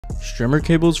Strimer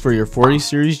cables for your 40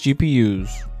 series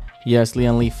GPUs. Yes,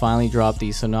 Leon Lee finally dropped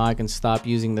these, so now I can stop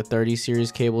using the 30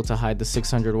 series cable to hide the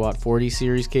 600 watt 40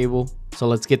 series cable. So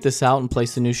let's get this out and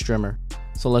place the new Strimer.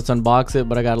 So let's unbox it,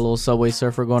 but I got a little Subway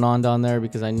Surfer going on down there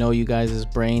because I know you guys'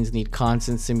 brains need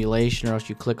constant simulation or else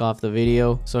you click off the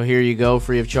video. So here you go,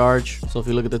 free of charge. So if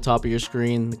you look at the top of your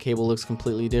screen, the cable looks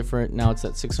completely different. Now it's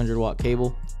that 600 watt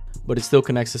cable, but it still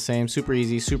connects the same. Super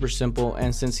easy, super simple.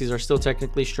 And since these are still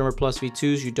technically Strimer Plus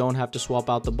V2s, you don't have to swap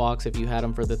out the box if you had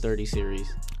them for the 30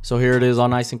 series. So here it is, all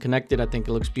nice and connected. I think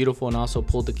it looks beautiful, and also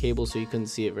pulled the cable so you couldn't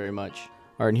see it very much.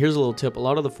 All right, and here's a little tip. A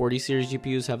lot of the 40 series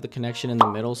GPUs have the connection in the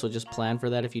middle, so just plan for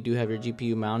that if you do have your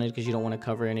GPU mounted, because you don't want to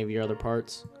cover any of your other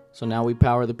parts. So now we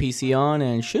power the PC on,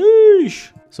 and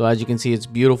sheesh! So as you can see, it's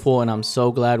beautiful, and I'm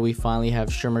so glad we finally have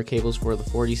Strimer cables for the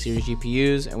 40 series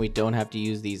GPUs, and we don't have to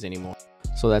use these anymore.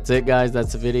 So that's it, guys.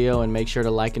 That's the video, and make sure to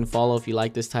like and follow if you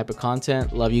like this type of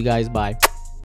content. Love you guys. Bye.